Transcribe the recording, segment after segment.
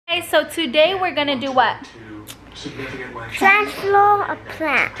guys, so today we're gonna do what? Transfer a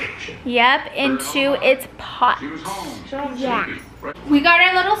plant. Yep, into its pot. Yeah. We got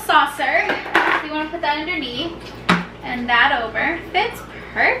our little saucer. So you want to put that underneath and that over. Fits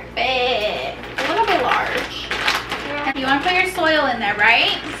perfect. A little bit large. Yeah. You want to put your soil in there,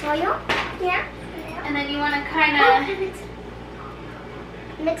 right? Soil? Yeah. And then you want to kind of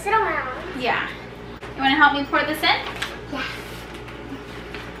mix it around. Yeah. You want to help me pour this in? Yeah.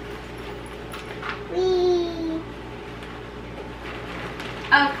 Whee.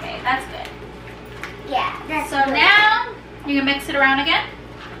 Okay, that's good. Yeah, that's so good. Now you're gonna mix it around again.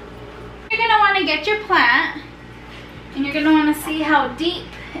 You're gonna want to get your plant, and you're gonna want to see how deep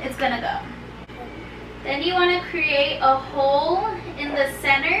it's gonna go. Then you want to create a hole in the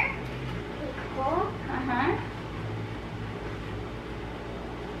center. Hole?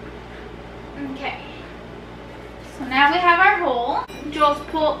 Okay. So now we have our hole. Jules,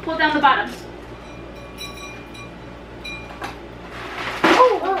 pull down the bottom.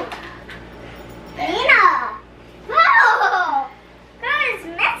 Oh. Nina! Whoa! That is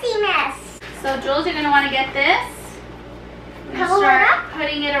mess. So Jules, you're gonna want to get this. And Cover it start up?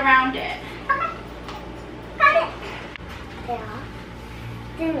 putting it around it. Okay. Got it. Yeah.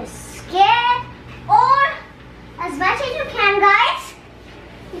 Then skip or as much as you can, guys.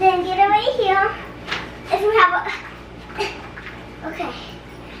 Then get it right here. If you have a okay.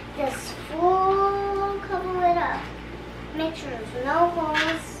 Just full cover it up. Make sure there's no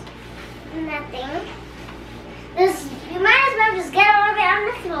holes, nothing. You might as well just get all of it on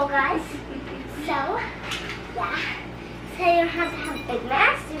the floor, guys. So, yeah. So you don't have to have a big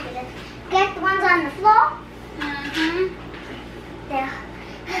mess. You can just get the ones on the floor. There.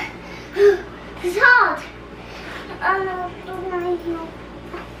 It's hard. Oh no, right here.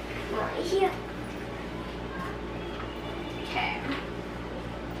 Right here. Okay.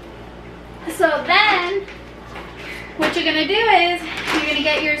 So then, what you're gonna do is you're gonna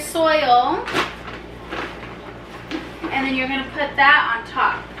get your soil, and then you're gonna put that on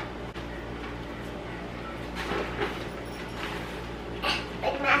top.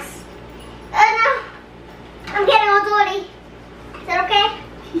 Big mess. Oh no! I'm getting all dirty. Is that okay?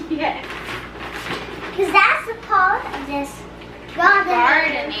 Yeah. Because that's the part of this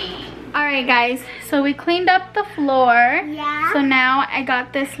gardening. Alright guys, so we cleaned up the floor. Yeah. So now I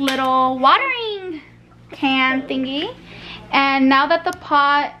got this little watering can thingy. And now that the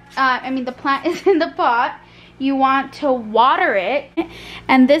pot, the plant is in the pot, you want to water it.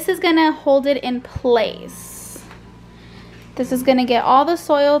 And this is gonna hold it in place. This is gonna get all the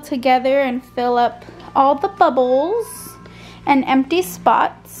soil together and fill up all the bubbles and empty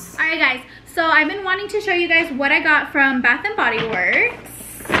spots. Alright guys, so I've been wanting to show you guys what I got from Bath & Body Works.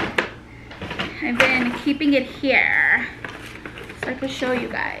 I've been keeping it here so I can show you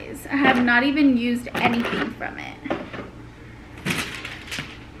guys. I have not even used anything from it.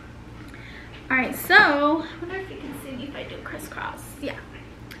 Alright, so I wonder if you can see me if I do crisscross. Yeah.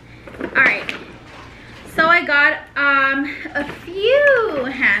 Alright. So I got a few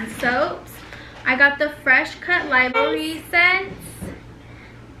hand soaps. I got the Fresh Cut Library scents.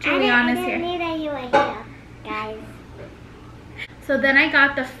 Julianna'S here. I didn't need that you were here, guys. So then I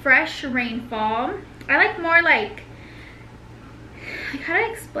got the Fresh Rainfall. I like more like how do I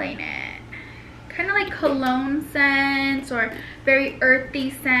explain it? Kind of like cologne scents or very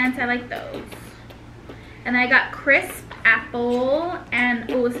earthy scents. I like those. And I got Crisp Apple,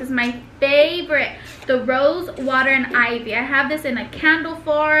 and oh, this is my favorite, the Rose Water and Ivy. I have this in a candle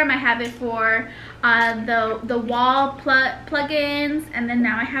form. I have it for the wall plug-ins, and then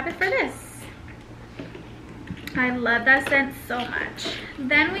now I have it for this. I love that scent so much.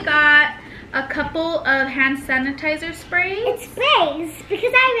 Then we got a couple of hand sanitizer sprays. It's sprays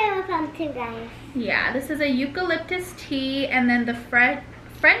because I really found two, guys. Yeah, this is a eucalyptus tea and then the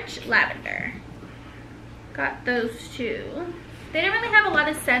French lavender. Got those two. They didn't really have a lot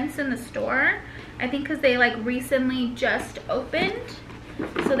of scents in the store. I think because they like recently just opened.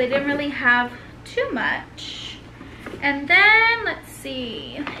 So they didn't really have too much. And then, let's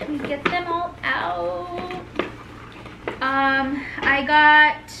see. Let me get them all out.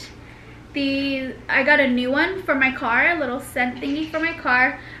 I got a new one for my car, a little scent thingy for my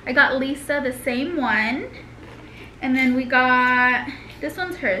car. I got Lisa the same one. And then we got, this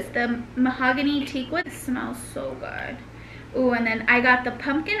one's hers, the mahogany teakwood. It smells so good. Ooh, and then I got the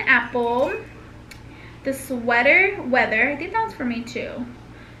pumpkin apple, the sweater weather. I think that one's for me too.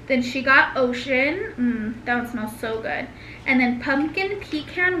 Then she got ocean. That one smells so good. And then pumpkin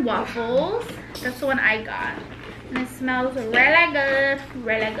pecan waffles. That's the one I got. And it smells really good,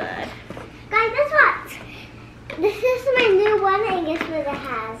 really good. Guys, guess what? This is my new one, and guess what it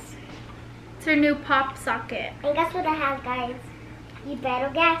has? It's her new pop socket. And guess what it has, guys? You better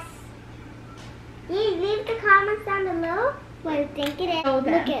guess. You leave the comments down below what you think it is. Oh, Look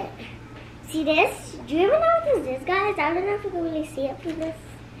at it. See this? Do you even know what this is, guys? I don't know if you can really see it from this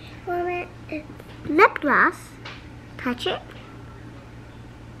moment. It's lip gloss. Touch it.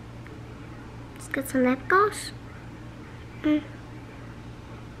 Let's get some lip gloss. You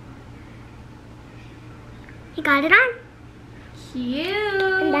got it on. Cute.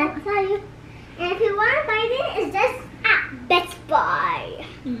 And that's how you. And if you want to buy it, it's just at Best Buy.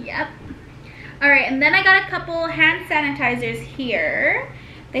 Yep. Alright, and then I got a couple hand sanitizers here.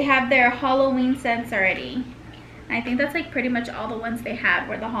 They have their Halloween scents already. And I think that's like pretty much all the ones they had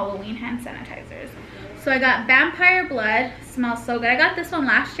were the Halloween hand sanitizers. So I got Vampire Blood. Smells so good. I got this one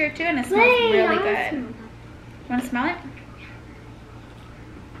last year too, and it smells really good. You want to smell it?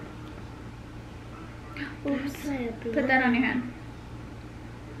 Oops. Put that on your hand.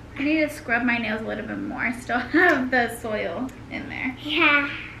 I need to scrub my nails a little bit more. I still have the soil in there. Yeah.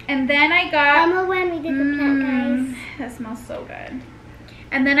 And then I got... Remember when we did the plant, guys? That smells so good.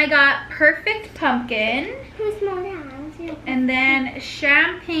 And then I got Perfect Pumpkin. Who smelled that? And then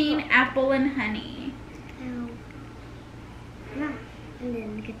Champagne Apple and Honey. Oh. And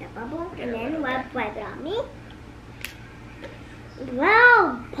then get that bubble. And then wipe it on me.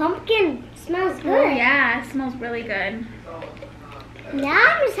 Wow, pumpkin smells good. Oh yeah, it smells really good. Now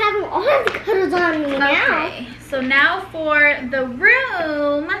I'm just having all the colors on me now. Okay, so now for the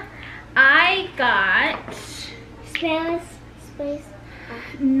room, I got... Space.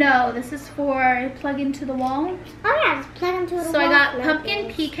 No, this is for plug into the wall. Oh yeah, just plug into the wall. So I got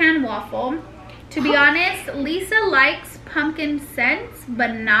pumpkin pecan waffle. To be honest, Lisa likes pumpkin scents,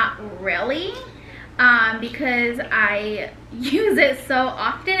 but not really. Because I use it so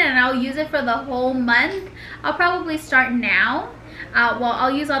often, and I'll use it for the whole month. I'll probably start now. Well, I'll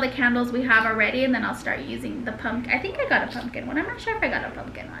use all the candles we have already, and then I'll start using the pumpkin. I think I got a pumpkin one. I'm not sure if I got a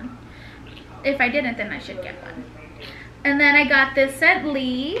pumpkin one. If I didn't, then I should get one. And then I got this scent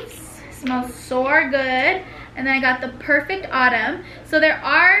Leaves. It smells so good. And then I got the Perfect Autumn. So there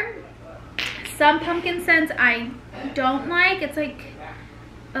are some pumpkin scents I don't like. It's like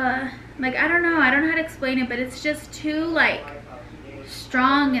I don't know how to explain it, but it's just too like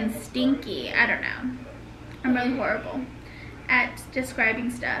strong and stinky. I don't know. I'm really horrible at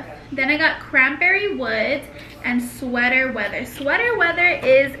describing stuff. Then I got Cranberry Woods and Sweater Weather. Sweater Weather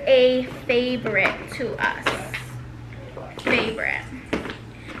is a favorite to us. Favorite.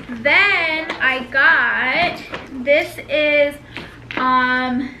 Then I got, this is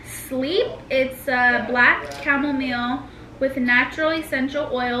Sleep. It's black chamomile with natural essential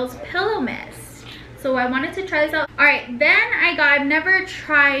oils pillow mist. So I wanted to try this out. Alright, then I've never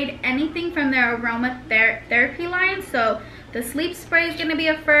tried anything from their aromatherapy line. So the sleep spray is gonna be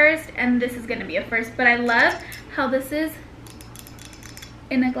a first, and this is gonna be a first. But I love how this is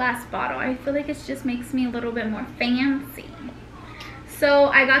in a glass bottle. I feel like it just makes me a little bit more fancy. So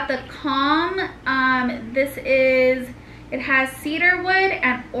I got the Calm. It has cedar wood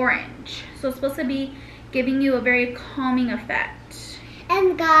and orange. So it's supposed to be giving you a very calming effect.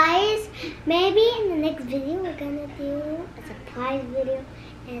 And guys, maybe in the next video we're gonna do a surprise video,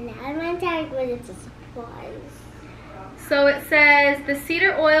 and I want to tell you what it's a surprise. So it says the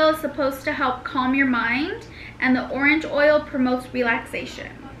cedar oil is supposed to help calm your mind, and the orange oil promotes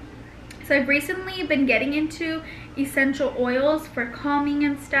relaxation. So I've recently been getting into essential oils for calming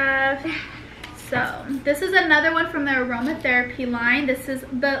and stuff. So this is another one from the aromatherapy line. This is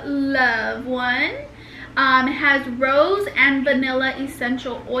the Love one. It has rose and vanilla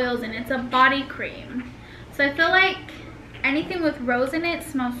essential oils, and it's a body cream. So I feel like anything with rose in it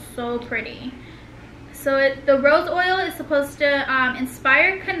smells so pretty. So the rose oil is supposed to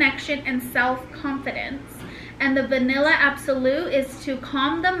inspire connection and self-confidence. And the vanilla absolute is to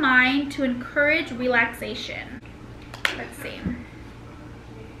calm the mind, to encourage relaxation. Let's see.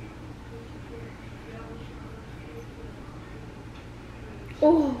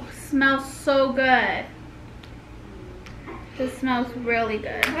 Oh, smells so good. This smells really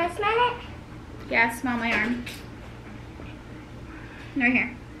good. Can I smell it? Yeah, smell my arm. Right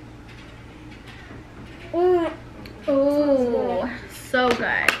here. Oh, so good.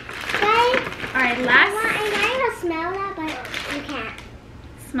 Guys, alright, I want to smell that, but you can't.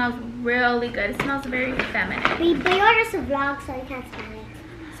 Smells really good. It smells very feminine. But yours is a vlog, so you can't smell it.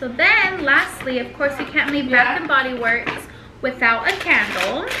 So then, lastly, of course, you can't leave Bath & Body Works without a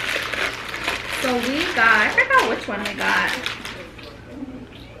candle. So we got, I forgot which one we got.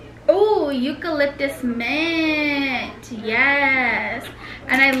 Oh, eucalyptus mint. Yes.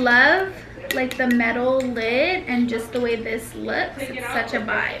 And I love like the metal lid and just the way this looks, it's such a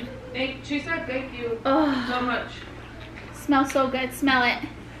vibe. She said thank you so much. Smells so good. Smell it.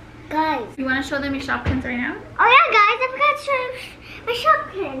 Guys. You want to show them your Shopkins right now? Oh yeah, guys, I forgot to show my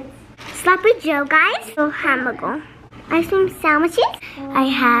Shopkins. Sloppy Joe, guys. So hamburger. Ice cream sandwiches. I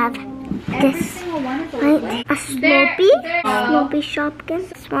have this. Right, a Slurpee Shopkins.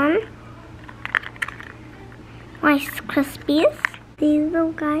 This one. Rice Krispies. These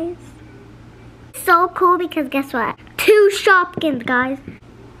little guys. So cool because guess what? 2 Shopkins, guys.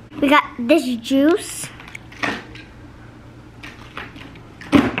 We got this juice.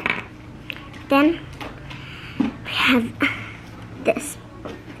 Then we have this.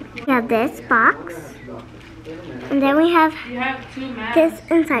 We have this box. And then we have this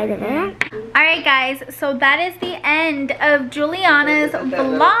inside of it. Alright guys, so that is the end of Julianna'S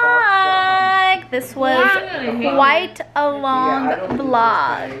vlog. This was quite a long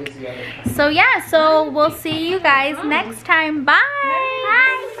vlog. So yeah, so we'll see you guys next time. Bye!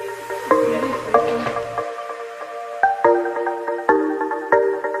 Bye!